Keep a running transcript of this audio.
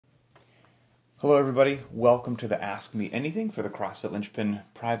Hello everybody, welcome to the Ask Me Anything for the CrossFit Linchpin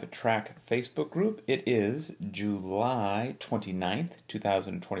private track Facebook group. It is July 29th,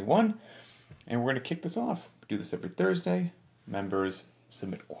 2021, and we're going to kick this off. We do this every Thursday. Members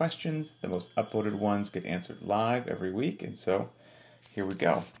submit questions. The most upvoted ones get answered live every week, and so here we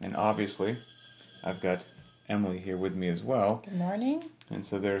go. And obviously, I've got Emily here with me as well. Good morning. And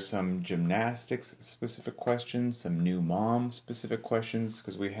so there's some gymnastics specific questions, some new mom specific questions,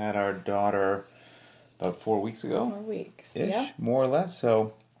 because we had our daughter about 4 weeks ago. 4 weeks, ish, yeah. more or less.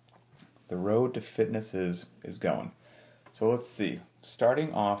 So the road to fitness is going. So let's see.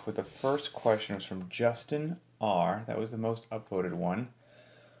 Starting off with the first question was from Justin R. That was the most upvoted one.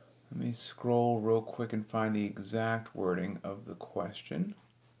 Let me scroll real quick and find the exact wording of the question.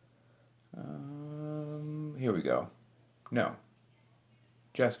 Here we go. No.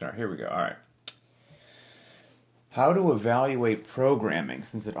 Justin R. Here we go. All right. How to evaluate programming,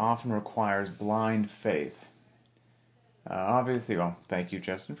 since it often requires blind faith. Obviously, well, thank you,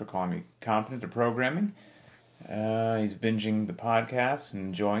 Justin, for calling me competent at programming. He's binging the podcast and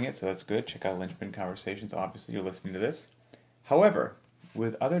enjoying it, so that's good. Check out Linchpin Conversations. Obviously, you're listening to this. However,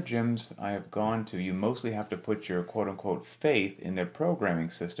 with other gyms I have gone to, you mostly have to put your quote-unquote faith in their programming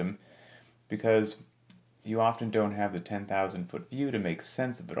system because you often don't have the 10,000-foot view to make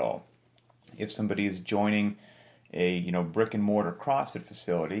sense of it all. If somebody is joining a brick-and-mortar CrossFit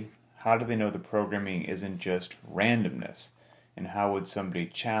facility, how do they know the programming isn't just randomness? And how would somebody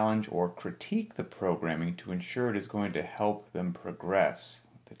challenge or critique the programming to ensure it is going to help them progress?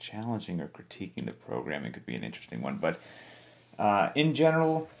 The challenging or critiquing the programming could be an interesting one. But in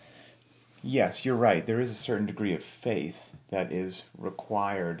general, yes, you're right. There is a certain degree of faith that is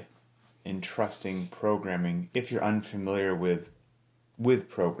required in trusting programming if you're unfamiliar with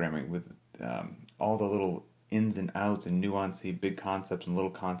programming, with all the little ins and outs and nuancy, big concepts and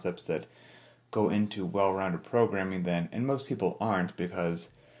little concepts that go into well-rounded programming then, and most people aren't because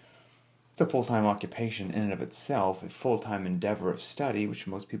it's a full-time occupation in and of itself, a full-time endeavor of study, which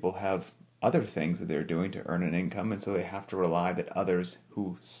most people have other things that they're doing to earn an income, and so they have to rely that others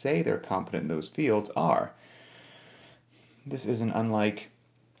who say they're competent in those fields are. This isn't unlike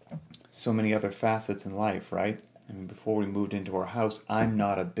so many other facets in life, right? I mean, before we moved into our house, I'm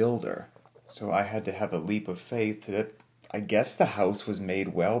not a builder. So I had to have a leap of faith that I guess the house was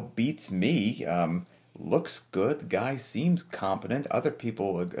made well, beats me, looks good, the guy seems competent, other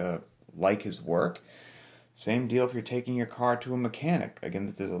people like his work. Same deal if you're taking your car to a mechanic.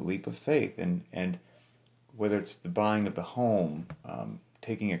 Again, there's a leap of faith. And whether it's the buying of the home,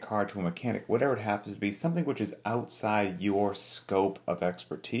 taking a car to a mechanic, whatever it happens to be, something which is outside your scope of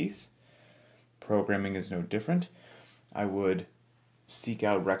expertise. Programming is no different. I would seek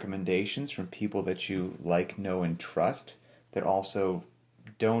out recommendations from people that you like, know, and trust that also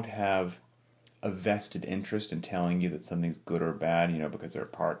don't have a vested interest in telling you that something's good or bad, because they're a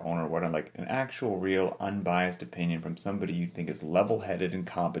part owner or whatever. Like an actual, real, unbiased opinion from somebody you think is level-headed and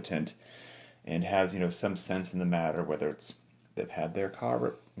competent and has, some sense in the matter, whether it's they've had their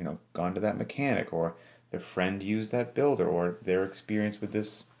car, gone to that mechanic, or their friend used that builder, or their experience with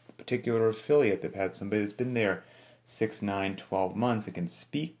this particular affiliate. They've had somebody that's been there 6, 9, 12 months and can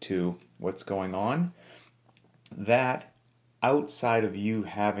speak to what's going on. That, outside of you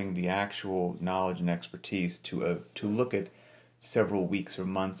having the actual knowledge and expertise to look at several weeks or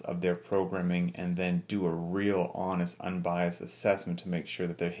months of their programming and then do a real, honest, unbiased assessment to make sure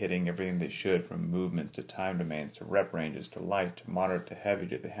that they're hitting everything they should, from movements to time demands to rep ranges to light to moderate to heavy,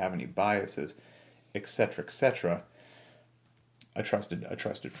 do they have any biases, etc., etc. A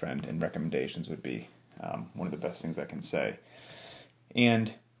trusted friend and recommendations would be one of the best things I can say.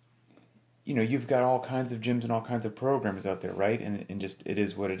 And you've got all kinds of gyms and all kinds of programs out there, right? And just it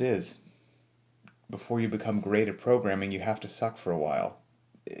is what it is. Before you become great at programming, you have to suck for a while.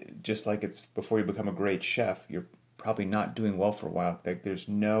 Just like it's before you become a great chef, you're probably not doing well for a while. Like there's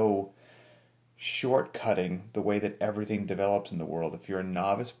no shortcutting the way that everything develops in the world. If you're a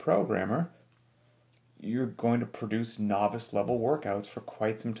novice programmer, you're going to produce novice-level workouts for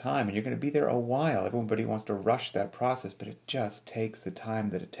quite some time, and you're going to be there a while. Everybody wants to rush that process, but it just takes the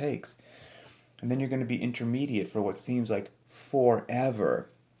time that it takes. And then you're going to be intermediate for what seems like forever.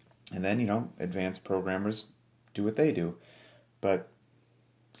 And then, advanced programmers do what they do. But,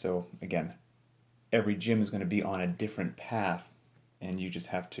 so, again, every gym is going to be on a different path, and you just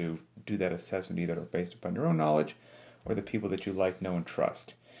have to do that assessment either based upon your own knowledge or the people that you like, know, and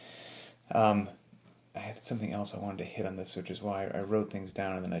trust. I had something else I wanted to hit on this, which is why I wrote things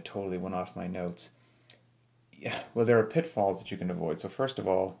down and then I totally went off my notes. Yeah, well, there are pitfalls that you can avoid. So first of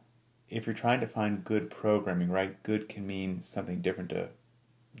all, if you're trying to find good programming, right, good can mean something different to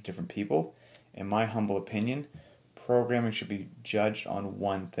different people. In my humble opinion, programming should be judged on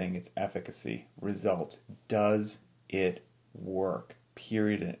one thing: its efficacy, results. Does it work?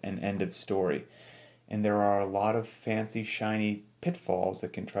 Period and end of story. And there are a lot of fancy, shiny pitfalls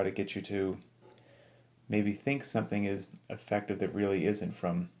that can try to get you to maybe think something is effective that really isn't,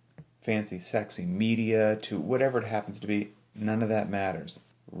 from fancy, sexy media to whatever it happens to be. None of that matters.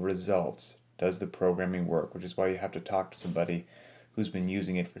 Results. Does the programming work? Which is why you have to talk to somebody who's been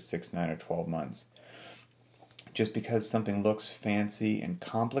using it for 6, 9, or 12 months. Just because something looks fancy and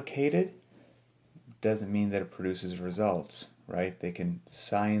complicated doesn't mean that it produces results, right? They can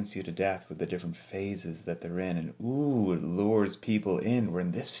science you to death with the different phases that they're in, and it lures people in. We're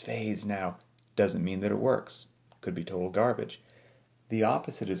in this phase now. Doesn't mean that it works. Could be total garbage. The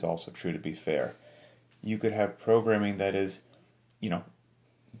opposite is also true, to be fair. You could have programming that is,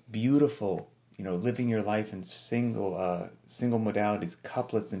 beautiful, living your life in single modalities,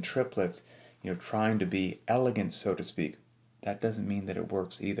 couplets and triplets, trying to be elegant, so to speak. That doesn't mean that it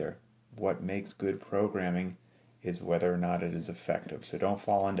works either. What makes good programming is whether or not it is effective. So don't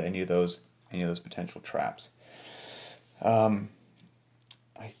fall into any of those potential traps.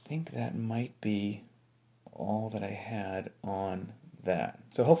 I think that might be all that I had on that.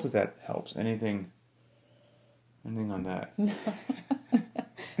 So hopefully that helps. Anything on that? No.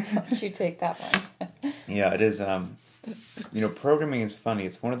 I'll let you take that one. Yeah, it is. Programming is funny.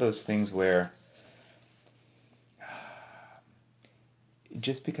 It's one of those things where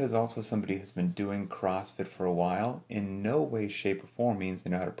just because also somebody has been doing CrossFit for a while, in no way, shape, or form means they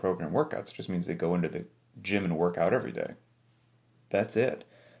know how to program workouts. It just means they go into the gym and work out every day. That's it.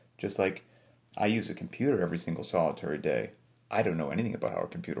 Just like I use a computer every single solitary day. I don't know anything about how a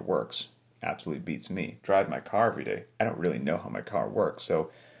computer works. Absolutely beats me. Drive my car every day. I don't really know how my car works. So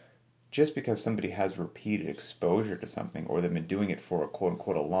just because somebody has repeated exposure to something, or they've been doing it for a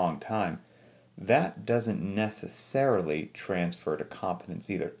quote-unquote a long time, that doesn't necessarily transfer to competence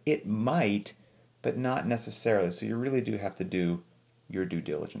either. It might, but not necessarily. So you really do have to do your due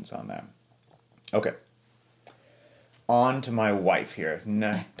diligence on that. Okay. On to my wife here.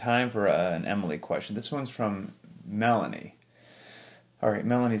 Time for an Emily question. This one's from Melanie. All right,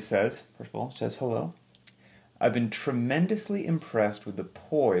 Melanie says, first of all, says hello. I've been tremendously impressed with the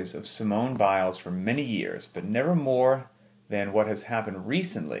poise of Simone Biles for many years, but never more than what has happened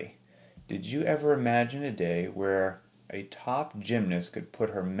recently. Did you ever imagine a day where a top gymnast could put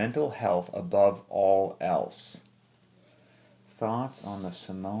her mental health above all else? Thoughts on the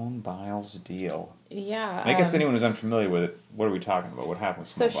Simone Biles deal? Yeah. I guess anyone who's unfamiliar with it, what are we talking about? What happened with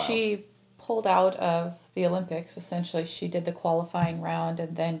Simone Biles? So she pulled out of the Olympics. Essentially, she did the qualifying round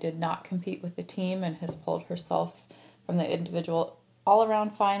and then did not compete with the team, and has pulled herself from the individual all-around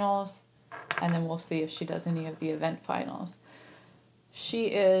finals, and then we'll see if she does any of the event finals. She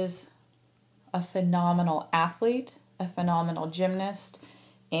is a phenomenal athlete, a phenomenal gymnast,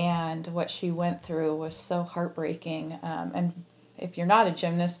 and what she went through was so heartbreaking. And if you're not a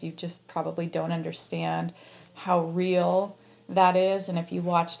gymnast, you just probably don't understand how real that is. And if you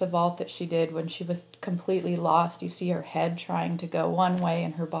watch the vault that she did when she was completely lost, you see her head trying to go one way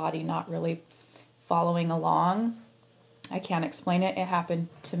and her body not really following along. I can't explain it. It happened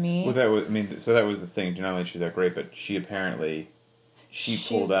to me. Well, that was the thing. Not only is she that great, but she apparently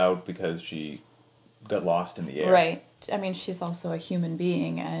pulled out because she got lost in the air. Right. I mean, she's also a human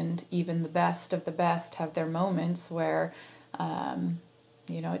being, and even the best of the best have their moments where,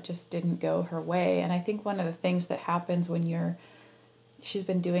 it just didn't go her way. And I think one of the things that happens when she's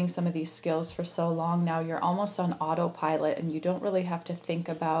been doing some of these skills for so long now, you're almost on autopilot, and you don't really have to think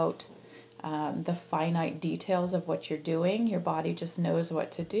about the finite details of what you're doing. Your body just knows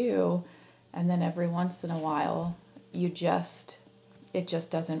what to do, and then every once in a while, it just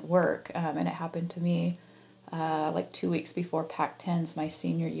doesn't work. And it happened to me like 2 weeks before Pac-10s, my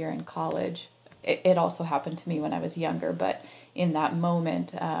senior year in college. It also happened to me when I was younger, but in that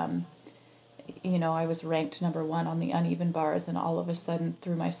moment, I was ranked number 1 on the uneven bars, and all of a sudden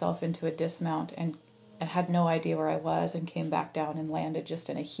threw myself into a dismount and had no idea where I was, and came back down and landed just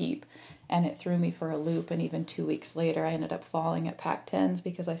in a heap. And it threw me for a loop, and even 2 weeks later, I ended up falling at Pac-10s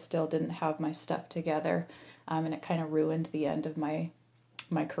because I still didn't have my stuff together, and it kind of ruined the end of my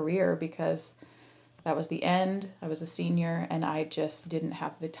career, because that was the end. I was a senior, and I just didn't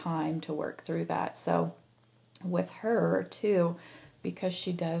have the time to work through that. So with her, too, because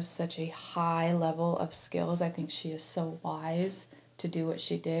she does such a high level of skills, I think she is so wise to do what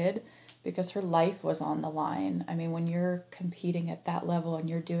she did, because her life was on the line. I mean, when you're competing at that level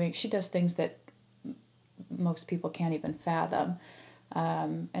and she does things that most people can't even fathom.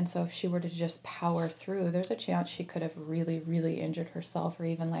 And so if she were to just power through, there's a chance she could have really, really injured herself, or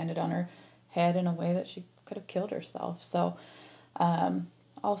even landed on her head in a way that she could have killed herself. So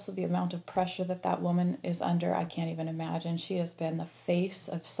also the amount of pressure that woman is under, I can't even imagine. She has been the face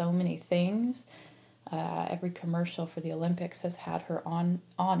of so many things. Every commercial for the Olympics has had her on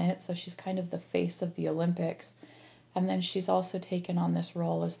it, so she's kind of the face of the Olympics. And then she's also taken on this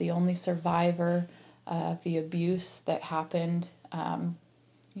role as the only survivor of the abuse that happened,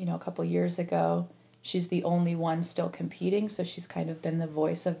 a couple years ago. She's the only one still competing, so she's kind of been the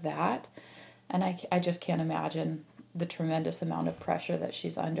voice of that. And I just can't imagine the tremendous amount of pressure that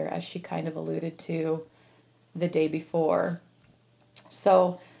she's under, as she kind of alluded to the day before.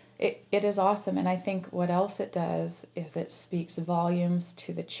 So it is awesome. And I think what else it does is it speaks volumes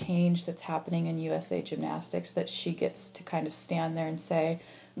to the change that's happening in USA Gymnastics, that she gets to kind of stand there and say,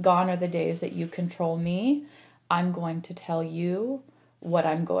 gone are the days that you control me. I'm going to tell you what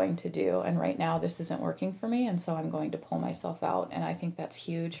I'm going to do. And right now this isn't working for me, and so I'm going to pull myself out. And I think that's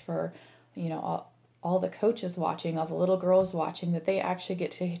huge for, all the coaches watching, all the little girls watching, that they actually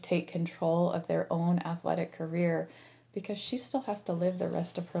get to take control of their own athletic career, because she still has to live the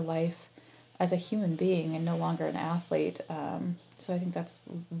rest of her life as a human being and no longer an athlete. So I think that's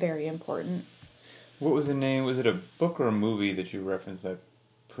very important. What was the name? Was it a book or a movie that you referenced, that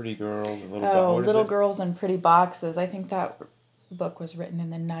Pretty Girls and Little Girls in Pretty Boxes. I think that book was written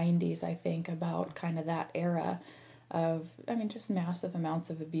in the 90s, I think, about kind of that era of, just massive amounts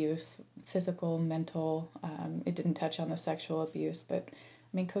of abuse, physical, mental. It didn't touch on the sexual abuse, but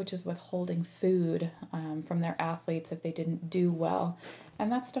coaches withholding food from their athletes if they didn't do well. And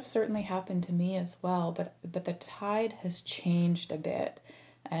that stuff certainly happened to me as well, but the tide has changed a bit,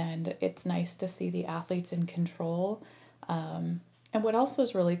 and it's nice to see the athletes in control. And what also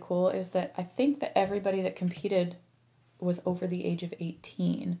is really cool is that I think that everybody that competed was over the age of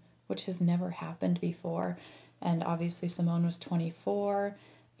 18, which has never happened before. And obviously Simone was 24,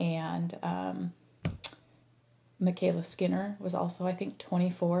 and Michaela Skinner was also, I think,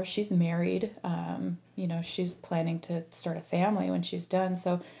 24. She's married. She's planning to start a family when she's done.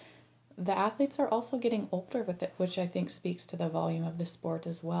 So the athletes are also getting older with it, which I think speaks to the volume of the sport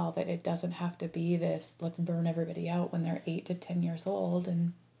as well, that it doesn't have to be this, let's burn everybody out when they're 8 to 10 years old.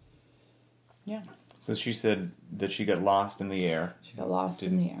 And yeah. So she said that she got lost in the air. She got lost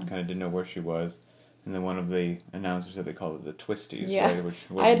in the air. Kind of didn't know where she was. And then one of the announcers said they called it the twisties. Yeah.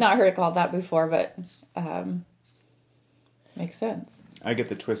 Right? I had not heard it called that before, but makes sense. I get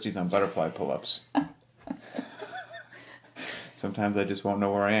the twisties on butterfly pull-ups. Sometimes I just won't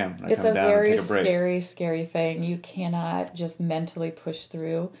know where I am. It's a very scary, scary thing. You cannot just mentally push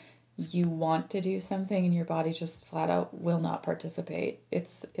through. You want to do something and your body just flat out will not participate.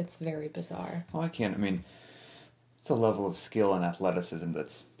 It's very bizarre. Well, I can't. It's a level of skill and athleticism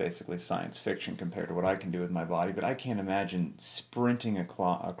that's basically science fiction compared to what I can do with my body. But I can't imagine sprinting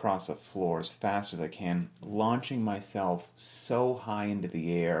across a floor as fast as I can, launching myself so high into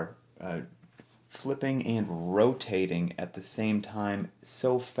the air, flipping and rotating at the same time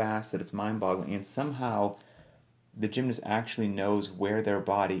so fast that it's mind-boggling. And somehow the gymnast actually knows where their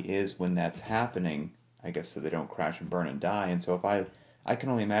body is when that's happening, I guess, so they don't crash and burn and die. And so if I can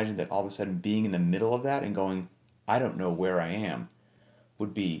only imagine that all of a sudden being in the middle of that and going, I don't know where I am,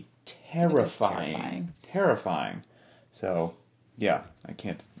 would be terrifying. Terrifying. So, yeah, I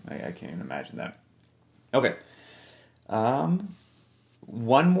can't even imagine that. Okay.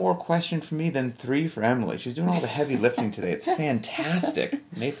 One more question for me, then 3 for Emily. She's doing all the heavy lifting today. It's fantastic.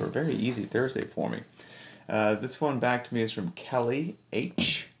 Made for a very easy Thursday for me. This one back to me is from Kelly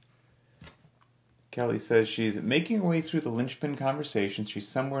H. Kelly says she's making her way through the Linchpin conversations. She's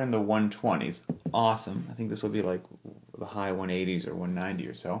somewhere in the 120s. Awesome. I think this will be like the high 180s or 190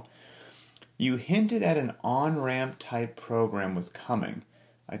 or so. You hinted at an on-ramp type program was coming.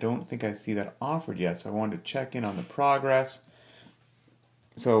 I don't think I see that offered yet, so I wanted to check in on the progress.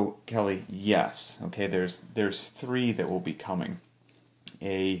 So, Kelly, yes. Okay, there's 3 that will be coming.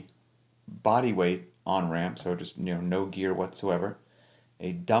 A bodyweight on-ramp, so just no gear whatsoever.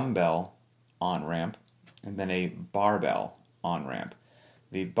 A dumbbell on-ramp, and then a barbell on-ramp.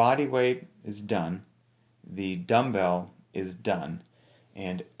 The body weight is done. The dumbbell is done.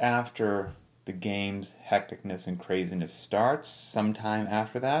 And after the game's hecticness and craziness starts, sometime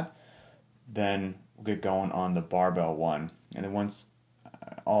after that, then we'll get going on the barbell one. And then once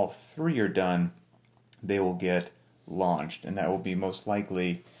all 3 are done, they will get launched. And that will be most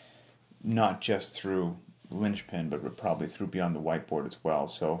likely not just through Linchpin, but probably through Beyond the Whiteboard as well.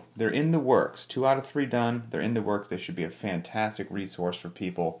 So they're in the works. 2 out of 3 done. They're in the works. They should be a fantastic resource for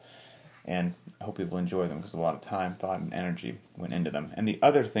people, and I hope people enjoy them because a lot of time, thought, and energy went into them. And the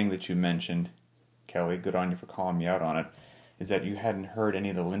other thing that you mentioned, Kelly, good on you for calling me out on it, is that you hadn't heard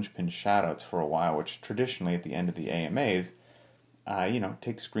any of the Linchpin shoutouts for a while, which traditionally at the end of the AMAs,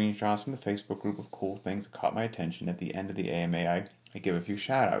 take screenshots from the Facebook group of cool things that caught my attention. At the end of the AMA, I give a few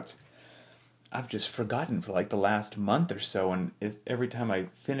shoutouts. I've just forgotten for like the last month or so, and every time I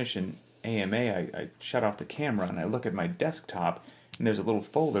finish an AMA, I shut off the camera and I look at my desktop, and there's a little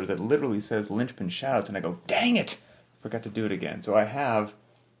folder that literally says Linchpin shoutouts, and I go, dang it! Forgot to do it again. So I have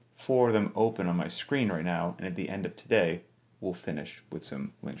 4 of them open on my screen right now, and at the end of today, we'll finish with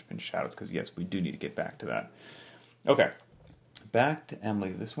some Linchpin shoutouts, because yes, we do need to get back to that. Okay, back to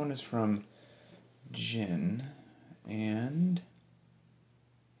Emily. This one is from Jen, and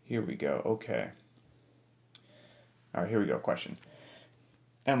here we go. Okay. All right, here we go. Question.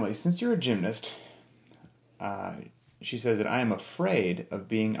 Emily, since you're a gymnast, she says that I am afraid of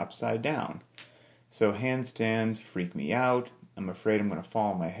being upside down. So handstands freak me out. I'm afraid I'm going to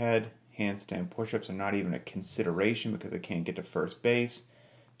fall on my head. Handstand push-ups are not even a consideration because I can't get to first base.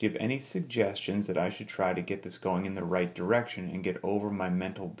 Do you have any suggestions that I should try to get this going in the right direction and get over my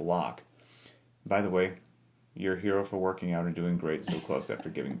mental block? By the way, you're a hero for working out and doing great so close after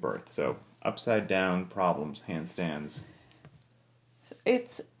giving birth. So upside down problems, handstands.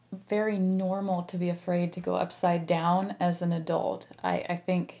 It's very normal to be afraid to go upside down as an adult. I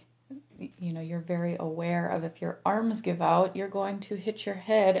think, you're very aware of if your arms give out, you're going to hit your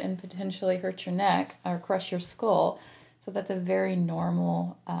head and potentially hurt your neck or crush your skull. So that's a very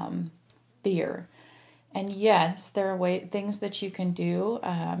normal fear. And yes, there are things that you can do,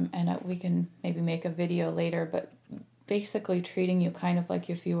 and we can maybe make a video later, but basically treating you kind of like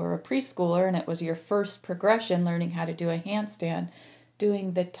if you were a preschooler and it was your first progression, learning how to do a handstand,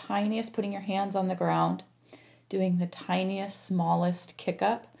 doing the tiniest, putting your hands on the ground, doing the tiniest, smallest kick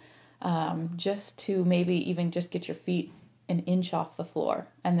up, just to maybe even just get your feet an inch off the floor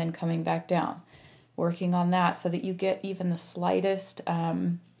and then coming back down. Working on that so that you get even the slightest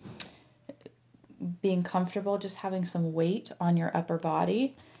being comfortable, just having some weight on your upper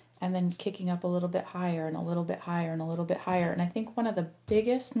body and then kicking up a little bit higher and a little bit higher and a little bit higher. And I think one of the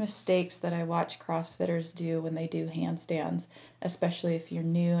biggest mistakes that I watch CrossFitters do when they do handstands, especially if you're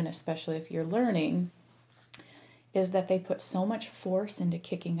new and especially if you're learning, is that they put so much force into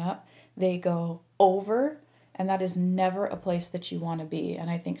kicking up, they go over, and that is never a place that you want to be. And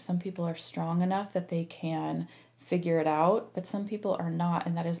I think some people are strong enough that they can figure it out, but some people are not,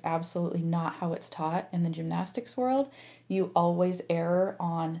 and that is absolutely not how it's taught in the gymnastics world. You always err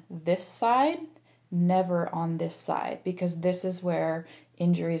on this side, never on this side, because this is where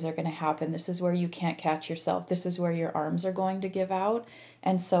injuries are going to happen. This is where you can't catch yourself. This is where your arms are going to give out.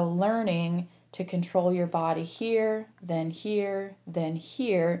 And so learning to control your body here, then here, then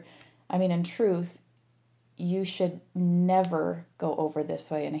here. I mean, in truth, you should never go over this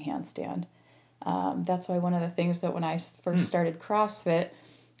way in a handstand. That's why one of the things that when I first started CrossFit,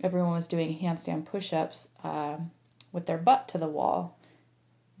 everyone was doing handstand push-ups with their butt to the wall.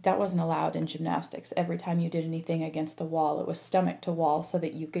 That wasn't allowed in gymnastics. Every time you did anything against the wall, it was stomach to wall so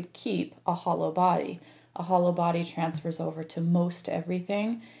that you could keep a hollow body. A hollow body transfers over to most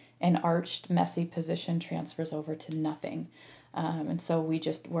everything. An arched, messy position transfers over to nothing. And so we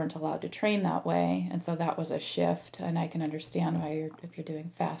just weren't allowed to train that way. And so that was a shift. And I can understand why if you're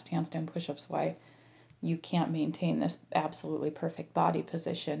doing fast handstand push-ups, why you can't maintain this absolutely perfect body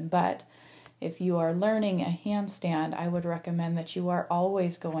position. But if you are learning a handstand, I would recommend that you are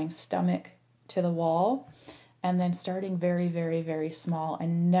always going stomach to the wall and then starting very, very, very small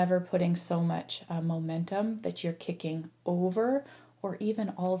and never putting so much momentum that you're kicking over or even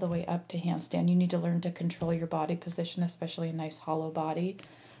all the way up to handstand. You need to learn to control your body position, especially a nice hollow body,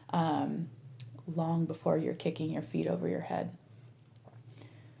 long before you're kicking your feet over your head.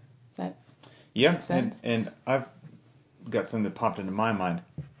 Does that make sense? And I've got something that popped into my mind.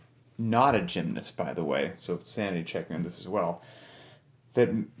 Not a gymnast, by the way, so sanity checking on this as well, that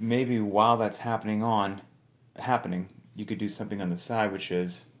maybe while that's happening, you could do something on the side, which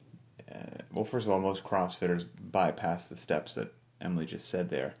is, well, first of all, most CrossFitters bypass the steps that Emily just said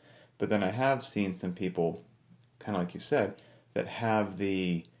there. But then I have seen some people, kind of like you said, that have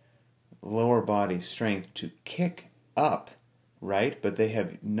the lower body strength to kick up, right? But they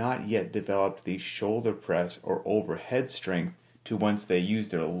have not yet developed the shoulder press or overhead strength to once they use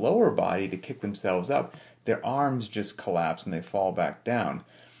their lower body to kick themselves up, their arms just collapse and they fall back down.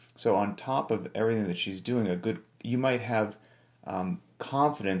 So on top of everything that she's doing, you might have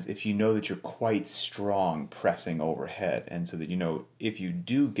confidence if you know that you're quite strong pressing overhead, and so that if you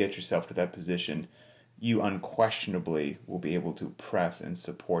do get yourself to that position, you unquestionably will be able to press and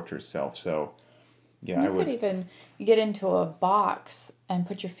support yourself. So Yeah, you could even get into a box and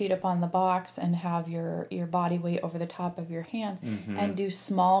put your feet up on the box and have your body weight over the top of your hand and do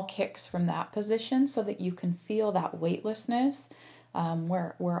small kicks from that position so that you can feel that weightlessness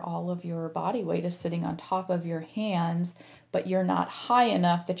where all of your body weight is sitting on top of your hands, but you're not high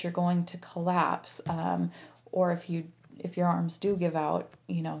enough that you're going to collapse. Or if your arms do give out,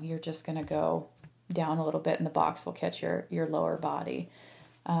 you're just going to go down a little bit and the box will catch your lower body.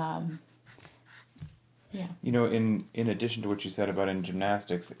 Yeah. In addition to what you said about in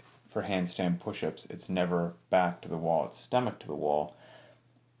gymnastics, for handstand push-ups, it's never back to the wall, it's stomach to the wall.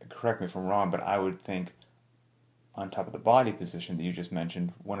 Correct me if I'm wrong, but I would think on top of the body position that you just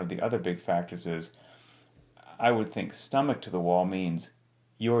mentioned, one of the other big factors is I would think stomach to the wall means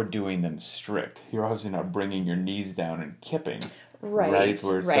you're doing them strict. You're obviously not bringing your knees down and kipping. Right.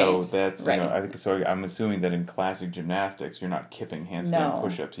 So that's, I think, so I'm assuming that in classic gymnastics, you're not kipping handstand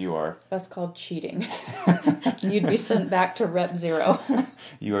push-ups. You are... That's called cheating. You'd be sent back to rep 0.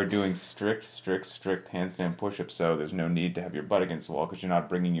 You are doing strict handstand push-ups, so there's no need to have your butt against the wall because you're not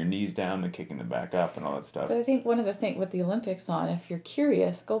bringing your knees down and kicking them back up and all that stuff. But I think one of the things with the Olympics on, if you're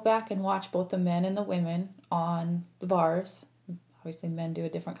curious, go back and watch both the men and the women on the bars. Obviously, men do a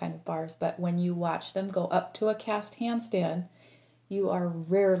different kind of bars, but when you watch them go up to a cast handstand, you are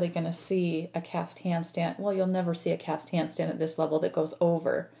rarely going to see a cast handstand. Well, you'll never see a cast handstand at this level that goes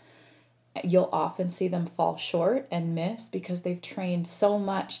over. You'll often see them fall short and miss because they've trained so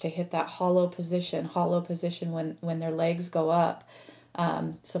much to hit that hollow position when their legs go up.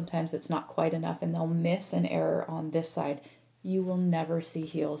 Sometimes it's not quite enough and they'll miss an error on this side. You will never see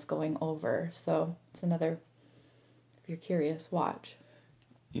heels going over. So it's another, if you're curious, watch.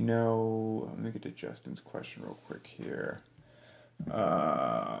 Let me get to Justin's question real quick here.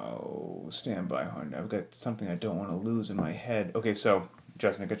 Stand by, hon. I've got something I don't want to lose in my head. Okay, so,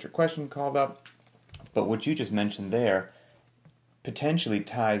 Justin, I got your question called up, but what you just mentioned there potentially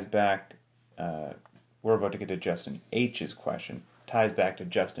ties back, we're about to get to Justin H's question, ties back to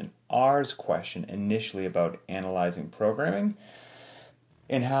Justin R's question initially about analyzing programming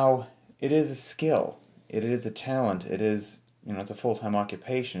and how it is a skill, it is a talent, it is, it's a full-time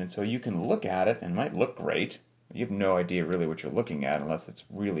occupation, and so you can look at it and it might look great. You have no idea really what you're looking at unless it's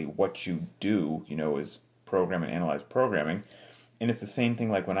really what you do, is program and analyze programming. And it's the same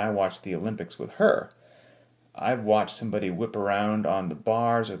thing like when I watched the Olympics with her. I've watched somebody whip around on the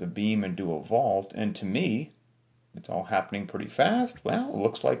bars or the beam and do a vault, and to me, it's all happening pretty fast. Well, it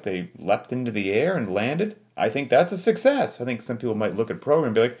looks like they leapt into the air and landed. I think that's a success. I think some people might look at program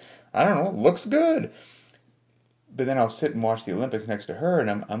and be like, I don't know, it looks good. But then I'll sit and watch the Olympics next to her,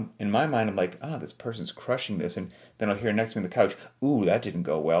 and I'm in my mind, I'm like, this person's crushing this. And then I'll hear next to me on the couch, ooh, that didn't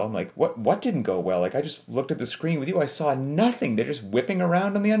go well. I'm like, what didn't go well? Like, I just looked at the screen with you. I saw nothing. They're just whipping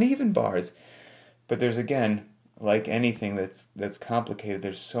around on the uneven bars. But there's, again, like anything that's complicated,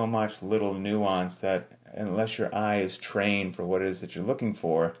 there's so much little nuance that unless your eye is trained for what it is that you're looking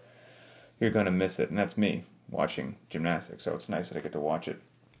for, you're going to miss it. And that's me watching gymnastics. So it's nice that I get to watch it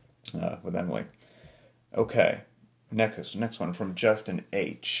with Emily. Okay. Next one from Justin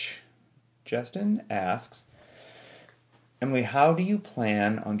H. Justin asks, Emily, how do you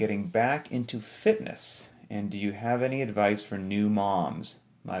plan on getting back into fitness? And do you have any advice for new moms?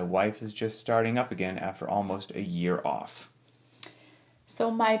 My wife is just starting up again after almost a year off.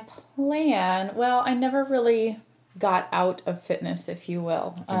 So my plan, well, I never really got out of fitness, if you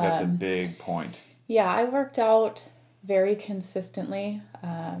will. I think that's a big point. Yeah, I worked out very consistently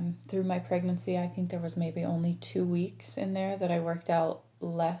through my pregnancy. I think there was maybe only 2 weeks in there that I worked out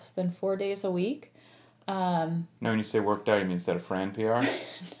less than 4 days a week. Now, when you say worked out, you mean instead of Fran PR?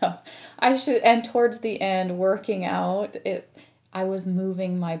 No, and towards the end, working out, I was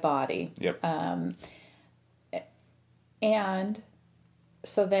moving my body. Yep. And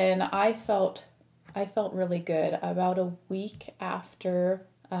so then I felt really good. About a week after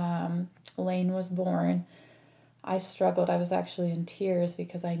Lane was born, I struggled. I was actually in tears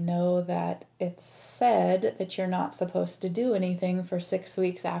because I know that it's said that you're not supposed to do anything for 6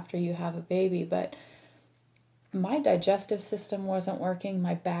 weeks after you have a baby, but my digestive system wasn't working.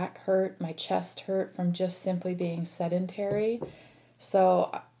 My back hurt. My chest hurt from just simply being sedentary.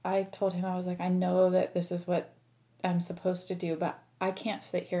 So I told him, I was like, I know that this is what I'm supposed to do, but I can't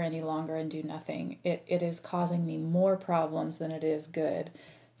sit here any longer and do nothing. It is causing me more problems than it is good.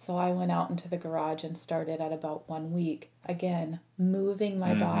 So I went out into the garage and started at about 1 week. Again, moving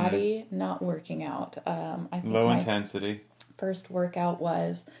my body, not working out. I think low intensity. First workout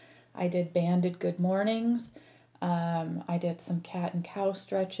was I did banded good mornings. I did some cat and cow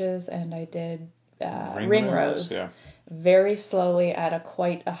stretches, and I did ring rows. Yeah. very slowly at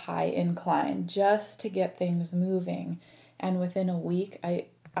quite a high incline just to get things moving. And within a week,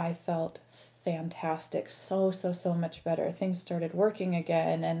 I felt fantastic, so much better. Things started working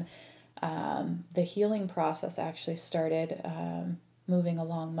again, and the healing process actually started moving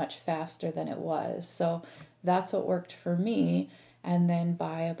along much faster than it was. So that's what worked for me. And then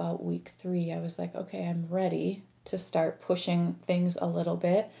by about week 3, I was like, okay, I'm ready to start pushing things a little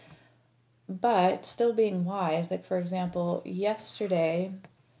bit, but still being wise. Like, for example, yesterday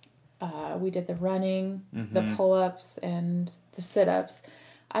we did the running, the pull-ups, and the sit-ups.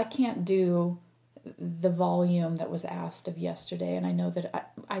 I can't do the volume that was asked of yesterday, and I know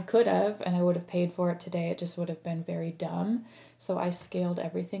that I could have, and I would have paid for it today. It just would have been very dumb. So I scaled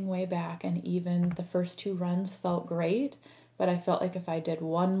everything way back, and even the first 2 runs felt great, but I felt like if I did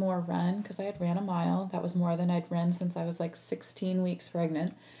one more run, because I had ran a mile, that was more than I'd run since I was like 16 weeks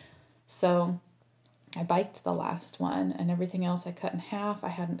pregnant. So I biked the last one, and everything else I cut in half. I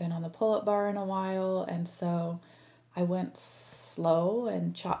hadn't been on the pull-up bar in a while, and so I went slow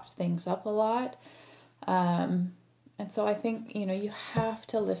and chopped things up a lot. And so I think, you have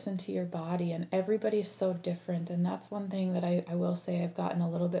to listen to your body, and everybody's so different. And that's one thing that I will say I've gotten a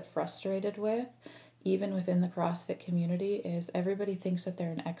little bit frustrated with, even within the CrossFit community, is everybody thinks that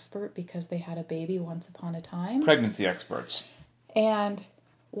they're an expert because they had a baby once upon a time. Pregnancy experts. And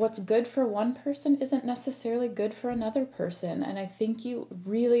what's good for one person isn't necessarily good for another person. And I think you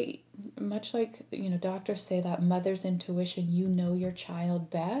really, much like, doctors say that mother's intuition, you know your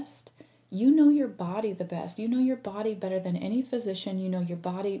child best. You know your body the best. You know your body better than any physician. You know your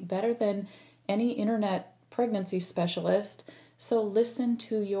body better than any internet pregnancy specialist. So listen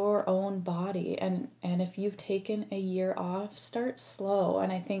to your own body. And if you've taken a year off, start slow.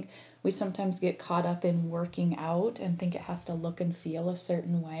 And I think we sometimes get caught up in working out and think it has to look and feel a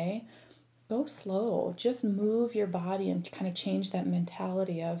certain way. Go slow. Just move your body and kind of change that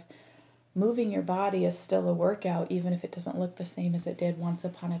mentality of moving your body is still a workout, even if it doesn't look the same as it did once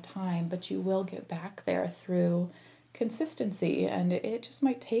upon a time, but you will get back there through consistency, and it just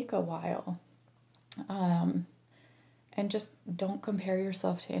might take a while. And just don't compare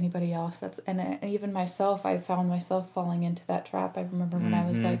yourself to anybody else. And even myself, I found myself falling into that trap. I remember when I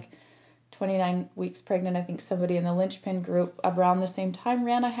was like 29 weeks pregnant, I think somebody in the Linchpin group around the same time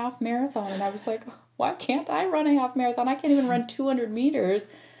ran a half marathon, and I was like, why can't I run a half marathon? I can't even run 200 meters.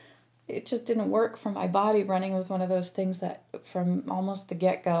 It just didn't work for my body. Running was one of those things that from almost the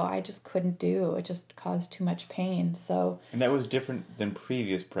get-go, I just couldn't do. It just caused too much pain. So. And that was different than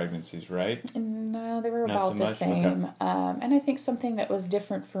previous pregnancies, right? No, they were about the same. Okay. And I think something that was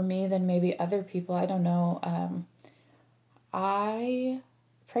different for me than maybe other people, I don't know.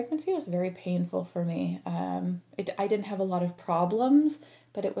 Pregnancy was very painful for me. I didn't have a lot of problems,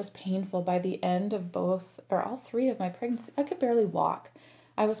 but it was painful. By the end of all 3 of my pregnancy, I could barely walk.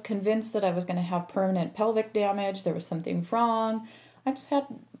 I was convinced that I was going to have permanent pelvic damage. There was something wrong. I just had,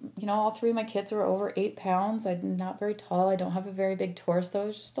 all 3 of my kids were over 8 pounds. I'm not very tall. I don't have a very big torso.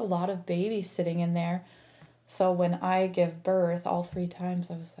 There's just a lot of baby sitting in there. So when I give birth, all 3 times,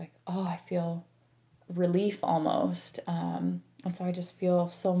 I was like, oh, I feel relief almost. And so I just feel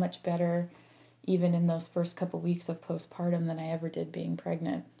so much better even in those first couple weeks of postpartum than I ever did being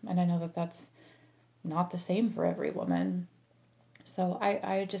pregnant. And I know that that's not the same for every woman. So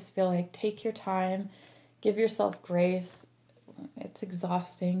I just feel like take your time, give yourself grace. It's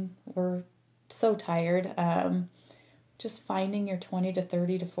exhausting. We're so tired. Just finding your 20 to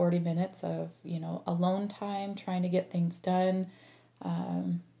 30 to 40 minutes of, alone time, trying to get things done.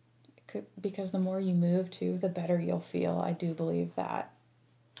 Because the more you move too, the better you'll feel. I do believe that.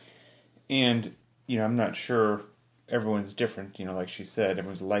 And, I'm not sure everyone's different. Like she said,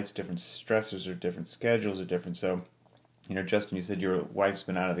 everyone's life's different. Stressors are different. Schedules are different. So, Justin, you said your wife's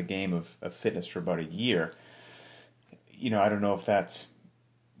been out of the game of fitness for about a year. I don't know if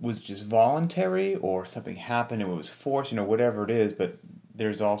was just voluntary or something happened and it was forced, whatever it is, but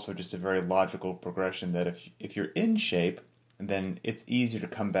there's also just a very logical progression that if you're in shape, then it's easier to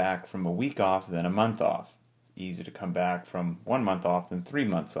come back from a week off than a month off. It's easier to come back from 1 month off than 3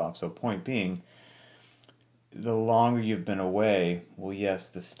 months off. So point being, the longer you've been away, well, yes,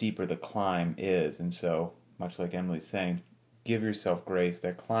 the steeper the climb is. And so, much like Emily's saying, give yourself grace.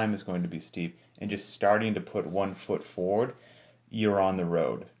 That climb is going to be steep. And just starting to put 1 foot forward, you're on the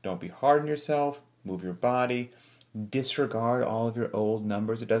road. Don't be hard on yourself. Move your body. Disregard all of your old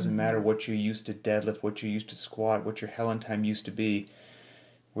numbers. It doesn't matter what you used to deadlift, what you used to squat, what your Helen time used to be.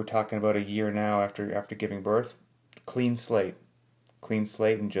 We're talking about a year now after giving birth. Clean slate. Clean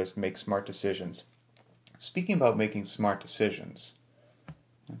slate and just make smart decisions. Speaking about making smart decisions,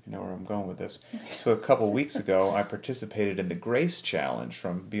 know where I'm going with this. So a couple weeks ago, I participated in the Grace Challenge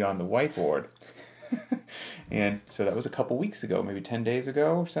from Beyond the Whiteboard. And so that was a couple weeks ago, maybe 10 days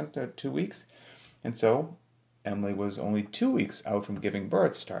ago or something, 2 weeks. And so Emily was only 2 weeks out from giving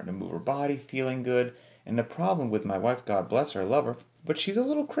birth, starting to move her body, feeling good. And the problem with my wife, God bless her, I love her, but she's a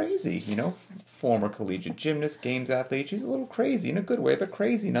little crazy, you know, former collegiate gymnast, games athlete. She's a little crazy in a good way, but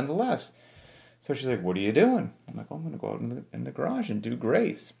crazy nonetheless. So she's like, what are you doing? I'm like, well, I'm going to go out in the garage and do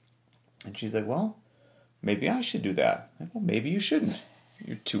Grace. And she's like, well, maybe I should do that. I'm like, well, maybe you shouldn't.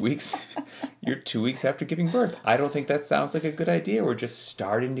 You're 2 weeks. You're 2 weeks after giving birth. I don't think that sounds like a good idea. We're just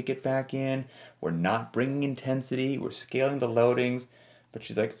starting to get back in. We're not bringing intensity. We're scaling the loadings. But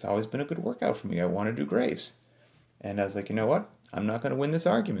she's like, it's always been a good workout for me. I want to do Grace. And I was like, you know what? I'm not going to win this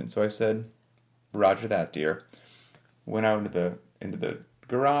argument. So I said, Roger that, dear. Went out into the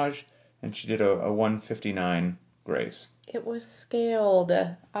garage, and she did a 159 Grace. It was scaled.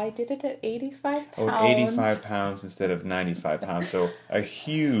 I did it at 85 pounds. Oh, at 85 pounds instead of 95 pounds. So a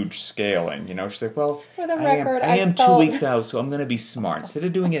huge scaling, you know. She's like, well, for the record, I am 2 weeks out, so I'm going to be smart. Instead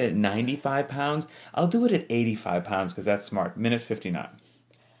of doing it at 95 pounds, I'll do it at 85 pounds because that's smart. Minute 59.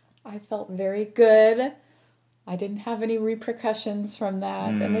 I felt very good. I didn't have any repercussions from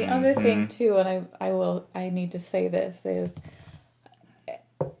that. And the other thing, too, and I need to say this, is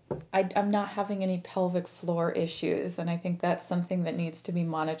I'm not having any pelvic floor issues, and I think that's something that needs to be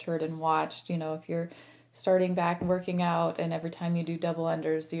monitored and watched. You know, if you're starting back working out and every time you do double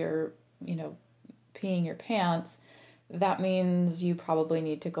unders, you're, you know, peeing your pants, that means you probably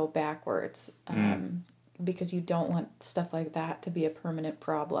need to go backwards because you don't want stuff like that to be a permanent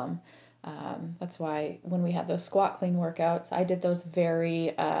problem. That's why when we had those squat clean workouts, I did those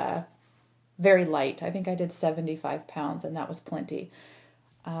very, very light. I think I did 75 pounds, and that was plenty.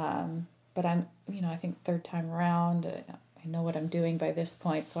 But I'm, you know, I think third time around, I know what I'm doing by this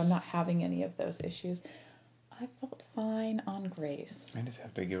point, so I'm not having any of those issues. I felt fine on Grace. I just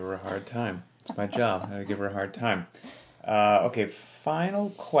have to give her a hard time. It's my job. I have to give her a hard time. Okay, final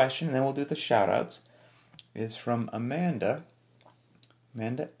question, and then we'll do the shout-outs, is from Amanda.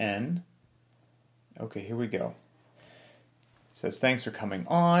 Amanda N. Okay, here we go. Says, thanks for coming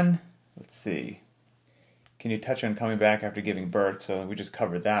on. Let's see. Can you touch on coming back after giving birth? So we just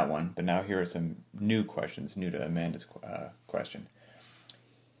covered that one, but now here are some new questions, new to Amanda's question.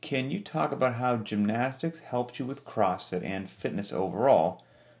 Can you talk about how gymnastics helped you with CrossFit and fitness overall,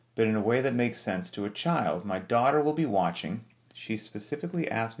 but in a way that makes sense to a child? My daughter will be watching. She specifically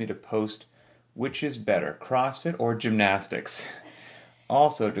asked me to post which is better, CrossFit or gymnastics.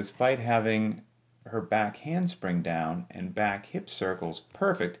 Also, despite having her back handspring down and back hip circles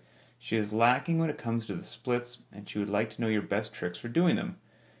perfect, she is lacking when it comes to the splits, and she would like to know your best tricks for doing them.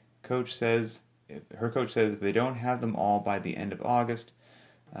 Her coach says if they don't have them all by the end of August,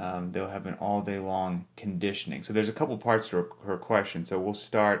 they'll have an all-day long conditioning. So there's a couple parts to her question. So we'll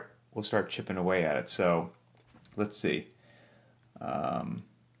start chipping away at it. So let's see. Her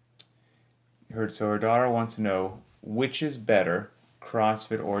daughter wants to know which is better,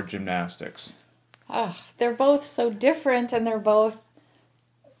 CrossFit or gymnastics. They're both so different, and they're both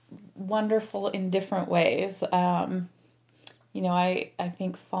wonderful in different ways. You know, I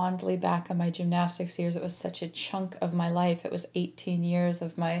think fondly back on my gymnastics years. It was such a chunk of my life. It was 18 years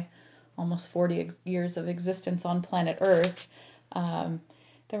of my almost 40 years of existence on planet Earth.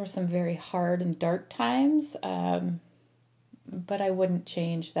 There were some very hard and dark times, but I wouldn't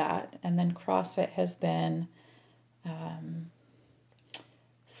change that. And then CrossFit has been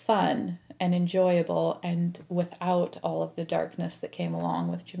fun and enjoyable, and without all of the darkness that came along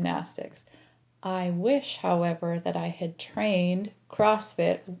with gymnastics. I wish, however, that I had trained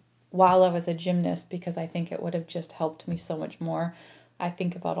CrossFit while I was a gymnast, because I think it would have just helped me so much more. I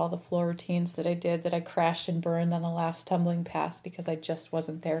think about all the floor routines that I did that I crashed and burned on the last tumbling pass because I just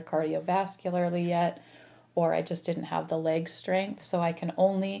wasn't there cardiovascularly yet, or I just didn't have the leg strength. So I can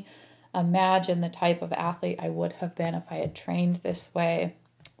only imagine the type of athlete I would have been if I had trained this way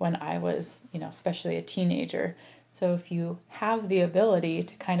when I was, you know, especially a teenager. So if you have the ability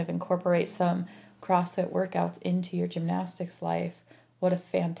to kind of incorporate some CrossFit workouts into your gymnastics life, what a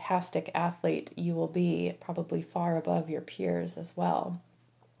fantastic athlete you will be, probably far above your peers as well.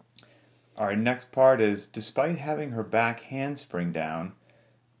 All right, next part is, despite having her back handspring down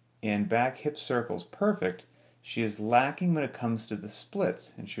and back hip circles perfect, she is lacking when it comes to the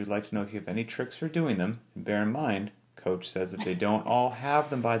splits, and she would like to know if you have any tricks for doing them. And bear in mind, Coach says if they don't all have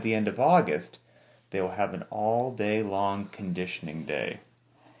them by the end of August, they will have an all-day long conditioning day.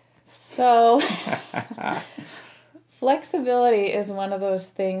 So, flexibility is one of those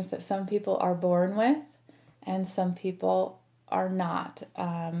things that some people are born with and some people are not.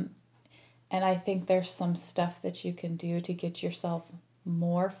 And I think there's some stuff that you can do to get yourself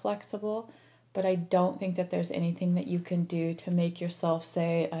more flexible, but I don't think that there's anything that you can do to make yourself,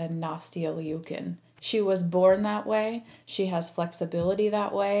 say, a Nastia Liukin. She was born that way. She has flexibility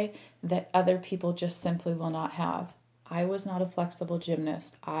that way that other people just simply will not have. I was not a flexible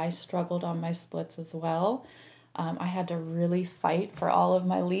gymnast. I struggled on my splits as well. I had to really fight for all of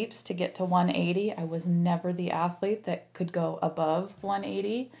my leaps to get to 180. I was never the athlete that could go above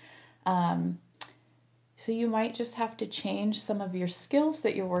 180. So you might just have to change some of your skills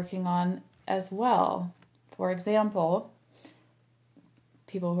that you're working on as well. For example,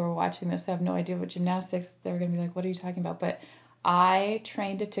 people who are watching this have no idea what gymnastics, they're going to be like, what are you talking about? But I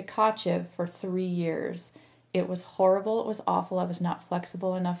trained at Tkachev for 3 years. It was horrible. It was awful. I was not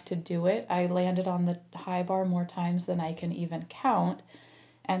flexible enough to do it. I landed on the high bar more times than I can even count.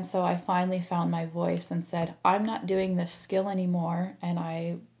 And so I finally found my voice and said, I'm not doing this skill anymore. And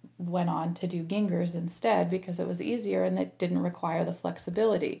I went on to do Gingers instead because it was easier and it didn't require the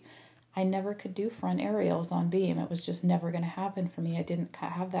flexibility. I never could do front aerials on beam. It was just never going to happen for me. I didn't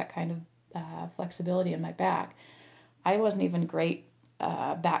have that kind of flexibility in my back. I wasn't even great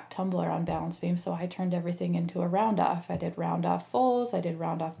back tumbler on balance beam, so I turned everything into a round off. I did round off fulls, I did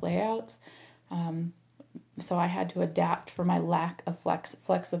round off layouts. So I had to adapt for my lack of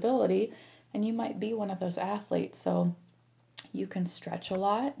flexibility, and you might be one of those athletes. So you can stretch a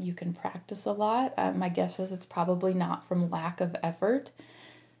lot, you can practice a lot. My guess is it's probably not from lack of effort.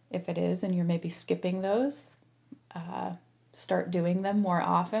 If it is, and you're maybe skipping those, start doing them more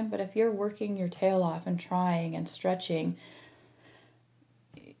often. But if you're working your tail off and trying and stretching,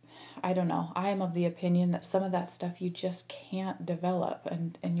 I don't know. I am of the opinion that some of that stuff you just can't develop.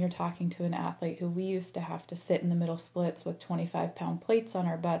 And you're talking to an athlete who we used to have to sit in the middle splits with 25-pound plates on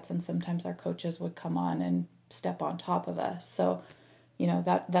our butts, and sometimes our coaches would come on and step on top of us. So,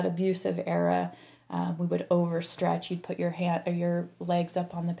 that abusive era, we would overstretch. You'd put your hand or your legs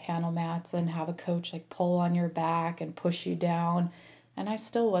up on the panel mats and have a coach like pull on your back and push you down. And I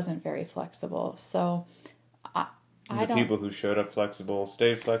still wasn't very flexible. So the people who showed up flexible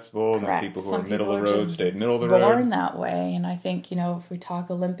stayed flexible, correct. And the people who Some were middle people of the road stayed middle of the road. Born that way. And I think, if we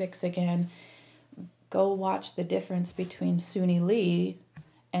talk Olympics again, go watch the difference between Suni Lee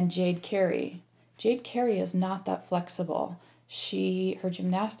and Jade Carey. Jade Carey is not that flexible. Her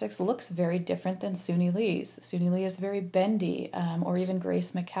gymnastics looks very different than Suni Lee's. Suni Lee is very bendy, or even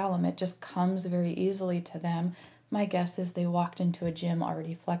Grace McCallum. It just comes very easily to them. My guess is they walked into a gym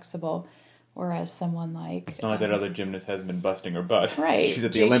already flexible, whereas someone like... It's not like that other gymnast hasn't been busting her butt. Right. She's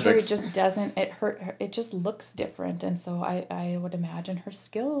at the Jade Olympics. Carey just doesn't... It just looks different, and so I would imagine her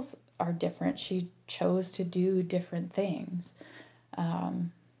skills are different. She chose to do different things.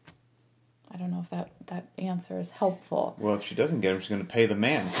 I don't know if that answer is helpful. Well, if she doesn't get him, she's going to pay the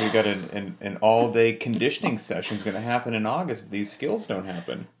man. We've got an all-day conditioning session is going to happen in August if these skills don't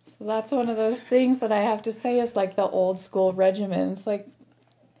happen. So that's one of those things that I have to say is like the old school regimens. Like,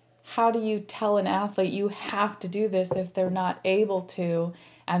 how do you tell an athlete you have to do this if they're not able to,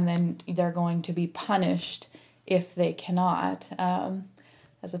 and then they're going to be punished if they cannot?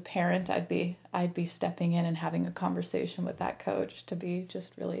 As a parent, I'd be stepping in and having a conversation with that coach to be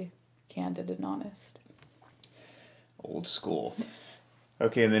just really candid and honest. Old school.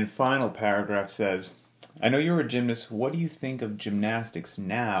 Okay, and then final paragraph says, I know you're a gymnast. What do you think of gymnastics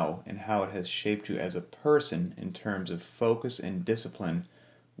now and how it has shaped you as a person in terms of focus and discipline?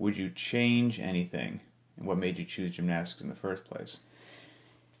 Would you change anything? And what made you choose gymnastics in the first place?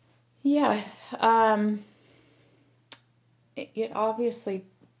 Yeah. It obviously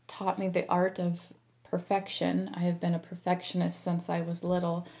taught me the art of perfection. I have been a perfectionist since I was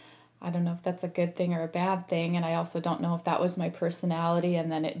little. I don't know if that's a good thing or a bad thing, and I also don't know if that was my personality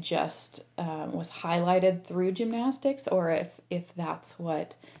and then it just was highlighted through gymnastics, or if that's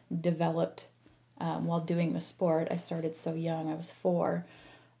what developed while doing the sport. I started so young, I was 4.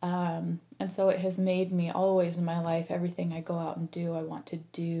 And so it has made me always in my life, everything I go out and do, I want to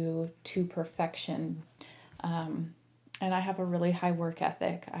do to perfection. And I have a really high work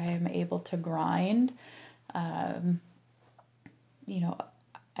ethic. I am able to grind.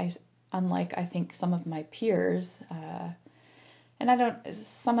 Unlike I think some of my peers, and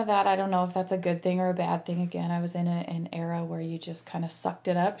some of that I don't know if that's a good thing or a bad thing. Again, I was in an era where you just kind of sucked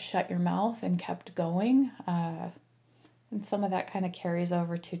it up, shut your mouth, and kept going. And some of that kind of carries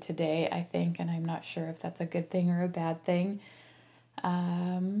over to today, I think, and I'm not sure if that's a good thing or a bad thing.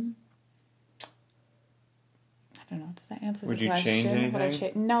 I don't know. Does that answer the question? Would you change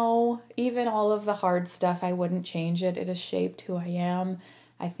anything? No. Even all of the hard stuff, I wouldn't change it. It has shaped who I am.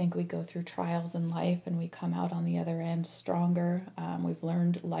 I think we go through trials in life and we come out on the other end stronger. We've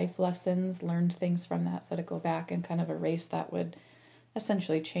learned life lessons, learned things from that. So to go back and kind of erase that would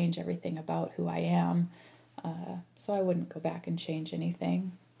essentially change everything about who I am. So I wouldn't go back and change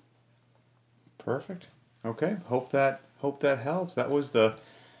anything. Perfect. Okay. Hope that helps. That was the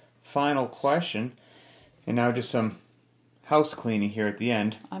final question. And now just some house cleaning here at the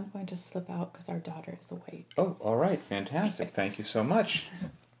end. I'm going to slip out because our daughter is awake. Oh, all right. Fantastic. Thank you so much.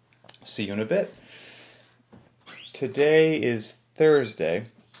 See you in a bit. Today is Thursday.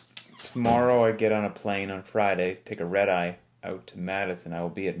 Tomorrow I get on a plane on Friday, take a red-eye out to Madison. I will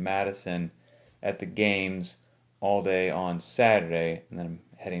be at Madison at the games all day on Saturday, and then I'm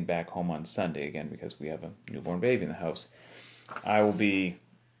heading back home on Sunday again because we have a newborn baby in the house. I will be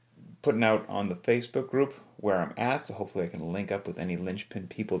putting out on the Facebook group where I'm at, so hopefully I can link up with any Linchpin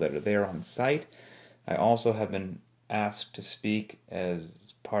people that are there on site. I also have been asked to speak as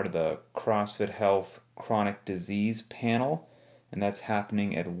part of the CrossFit Health Chronic Disease panel, and that's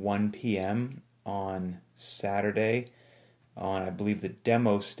happening at 1 p.m. on Saturday on, I believe, the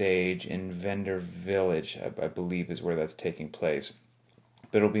demo stage in Vendor Village, I believe is where that's taking place.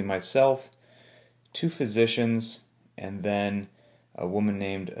 But it'll be myself, 2 physicians, and then a woman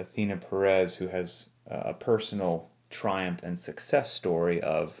named Athena Perez who has a personal triumph and success story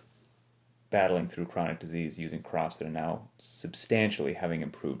of battling through chronic disease using CrossFit and now substantially having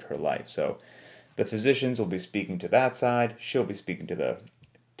improved her life. So the physicians will be speaking to that side. She'll be speaking to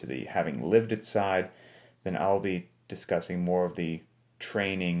the having lived it side. Then I'll be discussing more of the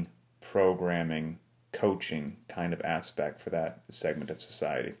training, programming, coaching kind of aspect for that segment of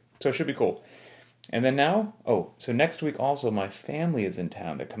society. So it should be cool. And then now, so next week also my family is in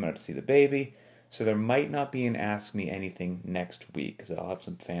town. They're coming up to see the baby. So there might not be an Ask Me Anything next week because I'll have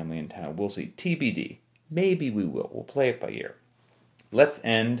some family in town. We'll see. TBD. Maybe we will. We'll play it by ear. Let's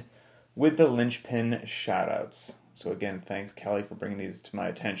end with the Linchpin shoutouts. So again, thanks Kelly for bringing these to my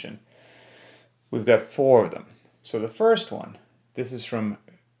attention. We've got 4 of them. So the first one, this is from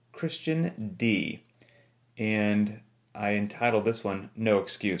Christian D. And I entitled this one, No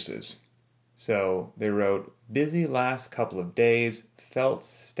Excuses. So they wrote, busy last couple of days, felt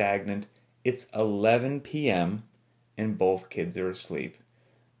stagnant. It's 11 p.m. and both kids are asleep.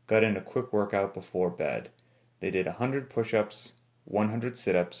 Got in a quick workout before bed. They did 100 push-ups, 100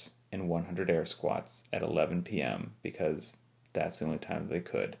 sit-ups, and 100 air squats at 11 p.m. because that's the only time they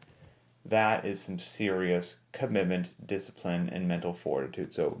could. That is some serious commitment, discipline, and mental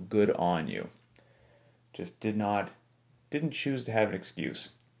fortitude. So good on you. Just didn't choose to have an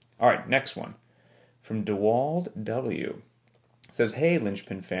excuse. All right, next one. From DeWald W. It says, hey,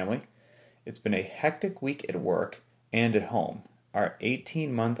 Linchpin family. It's been a hectic week at work and at home. Our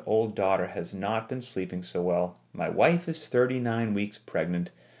 18-month-old daughter has not been sleeping so well. My wife is 39 weeks pregnant,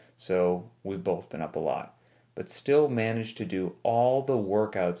 so we've both been up a lot. But still managed to do all the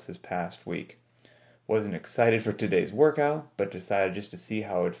workouts this past week. Wasn't excited for today's workout, but decided just to see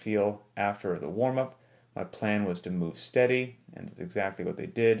how it would feel after the warm-up. My plan was to move steady, and that's exactly what they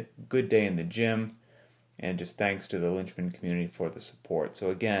did. Good day in the gym, and just thanks to the Linchpin community for the support. So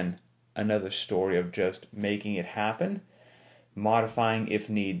again, another story of just making it happen, modifying if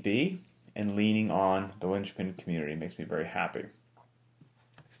need be, and leaning on the Linchpin community makes me very happy.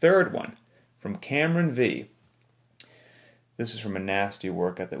 Third one, from Cameron V. This is from a nasty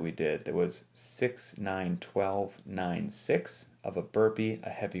workout that we did that was 6, 9, 12, 9, 6 of a burpee, a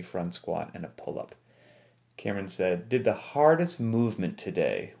heavy front squat, and a pull-up. Cameron said, did the hardest movement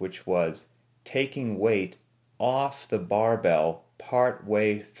today, which was taking weight off the barbell part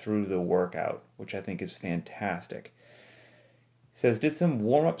way through the workout, which I think is fantastic. He says, did some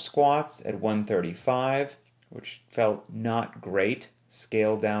warm-up squats at 135, which felt not great,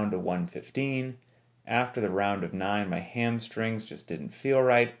 scaled down to 115. After the round of 9, my hamstrings just didn't feel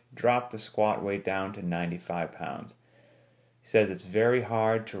right, dropped the squat weight down to 95 pounds. He says it's very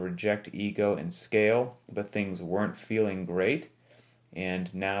hard to reject ego and scale, but things weren't feeling great,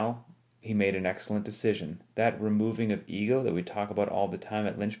 and now he made an excellent decision. That removing of ego that we talk about all the time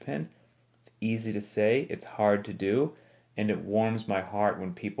at Linchpin, it's easy to say, it's hard to do, and it warms my heart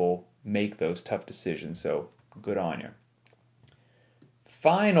when people make those tough decisions, so good on you.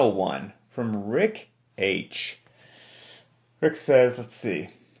 Final one from Rick H. Rick says, let's see,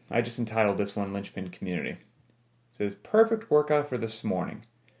 I just entitled this one Linchpin Community. It says, perfect workout for this morning.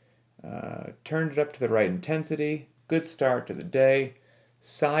 Turned it up to the right intensity, good start to the day.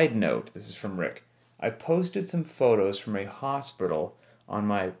 Side note, this is from Rick, I posted some photos from a hospital on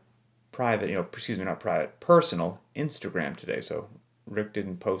my personal Instagram today. So Rick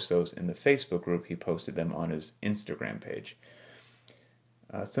didn't post those in the Facebook group, he posted them on his Instagram page.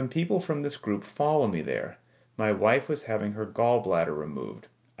 Some people from this group follow me there. My wife was having her gallbladder removed.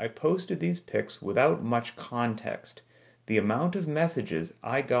 I posted these pics without much context. The amount of messages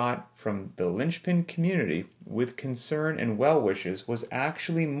I got from the Linchpin community with concern and well wishes was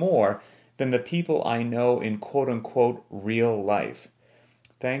actually more than the people I know in quote-unquote real life.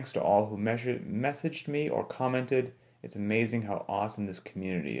 Thanks to all who messaged me or commented. It's amazing how awesome this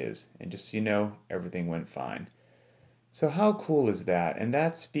community is. And just so you know, everything went fine. So how cool is that? And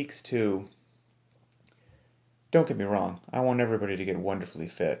that speaks to, don't get me wrong, I want everybody to get wonderfully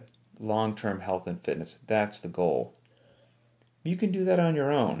fit. Long-term health and fitness, that's the goal. You can do that on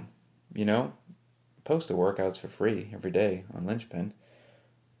your own, Post the workouts for free every day on Linchpin.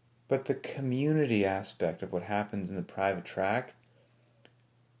 But the community aspect of what happens in the private track,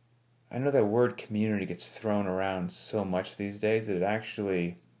 I know that word community gets thrown around so much these days that it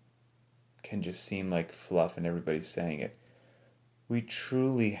actually can just seem like fluff and everybody's saying it. We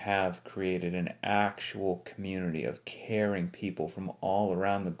truly have created an actual community of caring people from all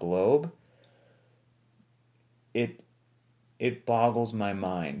around the globe. It boggles my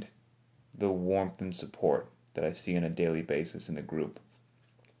mind, the warmth and support that I see on a daily basis in the group.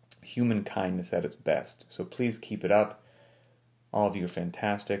 Human kindness at its best. So please keep it up. All of you are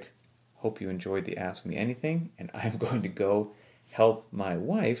fantastic. Hope you enjoyed the Ask Me Anything, and I'm going to go help my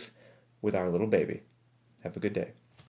wife with our little baby. Have a good day.